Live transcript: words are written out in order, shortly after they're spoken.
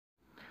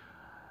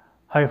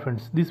Hi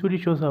friends, this video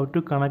shows how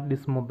to connect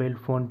this mobile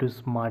phone to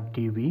smart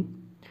TV.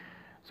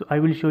 So I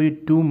will show you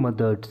two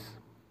methods.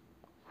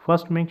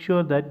 First, make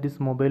sure that this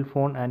mobile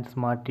phone and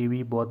smart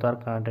TV both are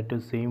connected to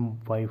same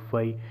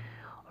Wi-Fi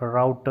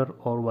router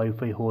or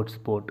Wi-Fi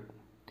hotspot.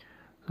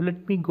 So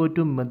let me go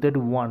to method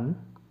 1.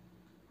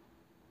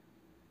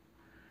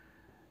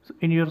 So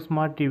in your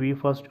smart TV,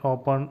 first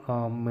open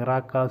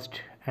Miracast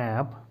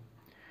app.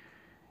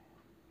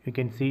 You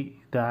can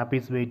see the app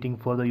is waiting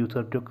for the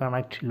user to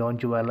connect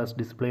launch wireless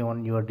display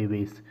on your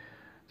device.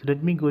 So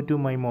let me go to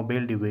my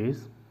mobile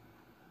device.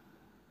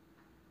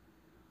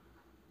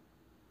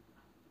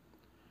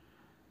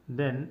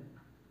 Then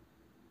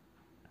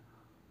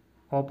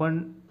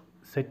open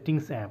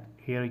settings app.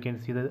 Here you can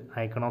see the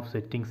icon of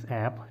settings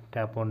app.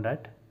 Tap on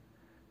that.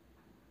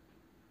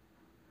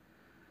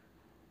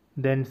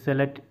 Then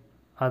select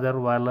other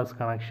wireless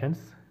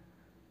connections.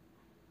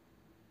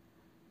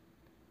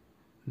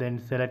 Then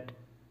select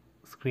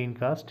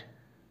ScreenCast.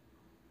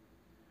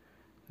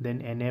 Then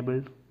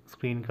enable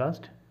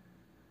ScreenCast.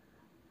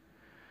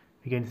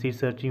 You can see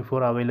searching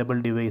for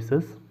available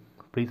devices.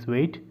 Please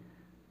wait.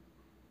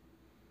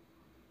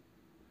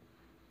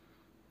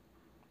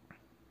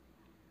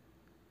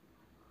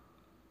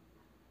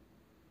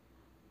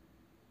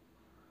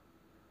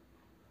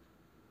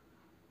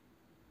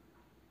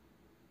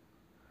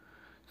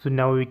 So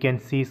now we can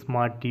see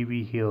smart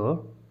TV here.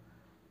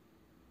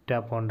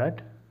 Tap on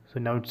that.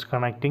 So now it's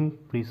connecting.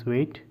 Please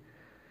wait.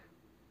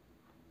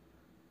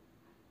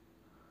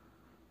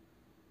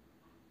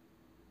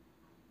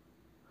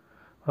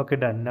 Okay,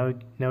 done.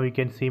 Now you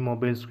can see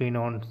mobile screen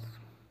on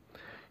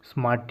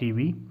smart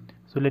TV.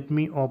 So let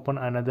me open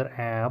another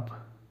app.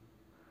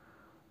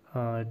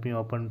 Let me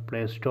open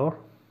Play Store.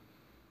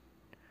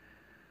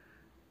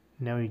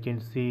 Now you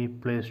can see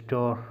Play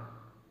Store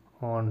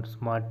on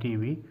smart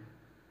TV.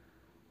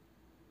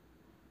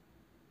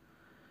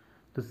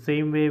 The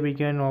same way we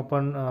can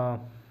open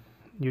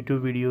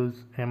YouTube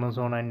videos,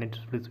 Amazon and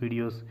Netflix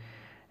videos,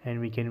 and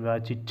we can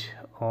watch it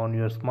on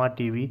your smart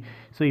TV.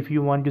 So if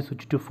you want to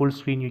switch to full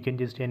screen, you can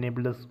just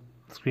enable the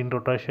screen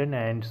rotation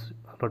and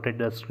rotate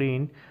the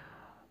screen,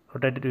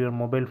 rotate it to your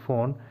mobile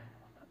phone.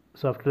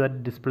 So after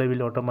that, display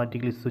will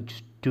automatically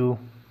switch to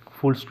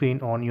full screen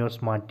on your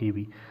smart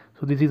TV.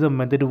 So this is a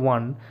method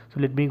 1. So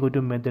let me go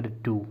to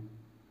method 2.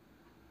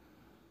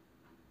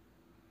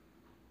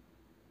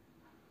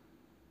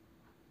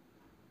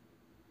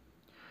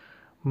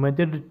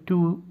 Method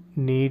 2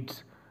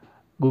 needs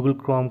Google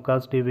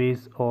Chromecast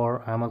device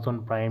or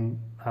Amazon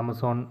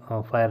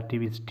Fire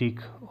TV stick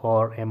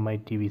or MI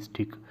TV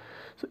stick.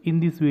 So in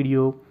this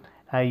video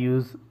I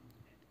use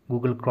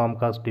Google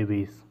Chromecast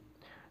device.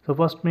 So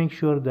first, make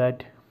sure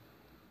that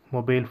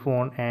mobile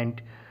phone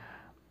and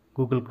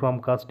Google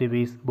Chromecast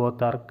device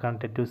both are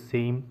connected to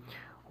same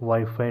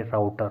Wi-Fi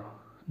router.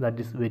 That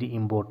is very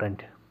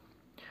important.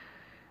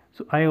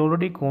 So I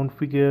already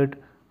configured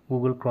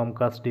Google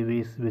Chromecast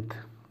device with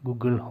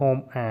Google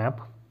Home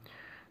app.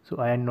 So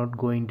I am not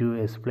going to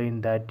explain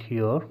that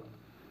here.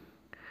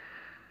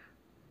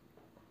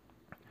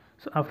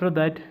 So after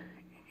that,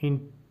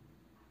 in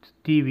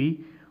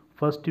TV,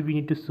 first we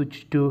need to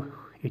switch to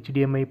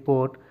HDMI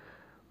port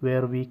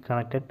where we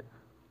connected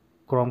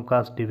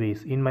Chromecast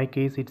device. In my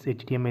case, it's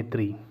HDMI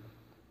 3.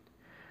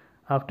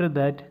 After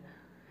that,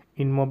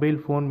 in mobile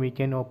phone we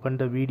can open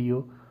the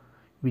video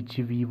which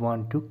we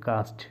want to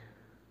cast.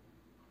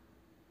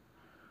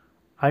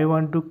 I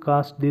want to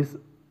cast this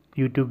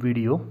YouTube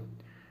video.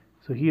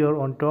 So here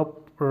on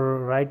top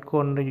right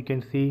corner you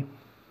can see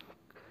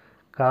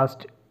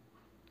cast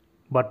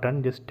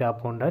button. Just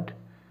tap on that.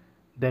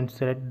 Then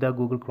select the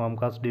Google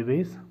Chromecast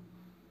device.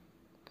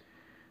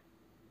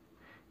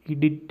 It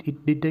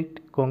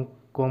detect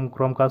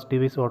Chromecast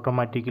device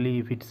automatically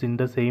if it's in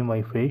the same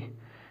Wi-Fi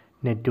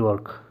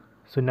network.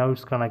 So now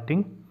it's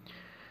connecting.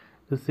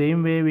 The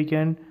same way we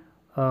can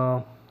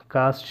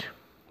cast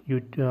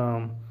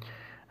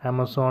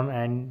Amazon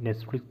and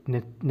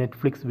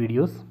Netflix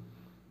videos.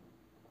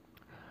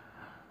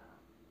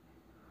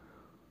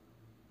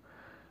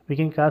 We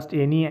can cast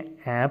any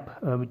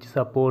app which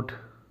support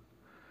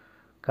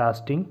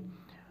casting.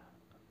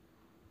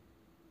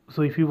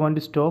 So if you want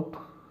to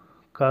stop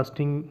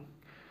casting,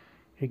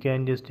 you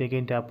can just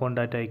again tap on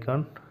that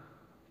icon,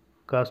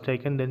 cast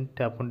icon, then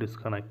tap on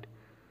disconnect.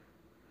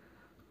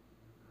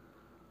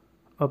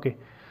 Okay,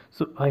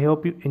 so I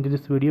hope you enjoy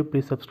this video.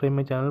 Please subscribe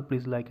my channel.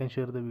 Please like and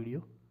share the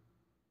video.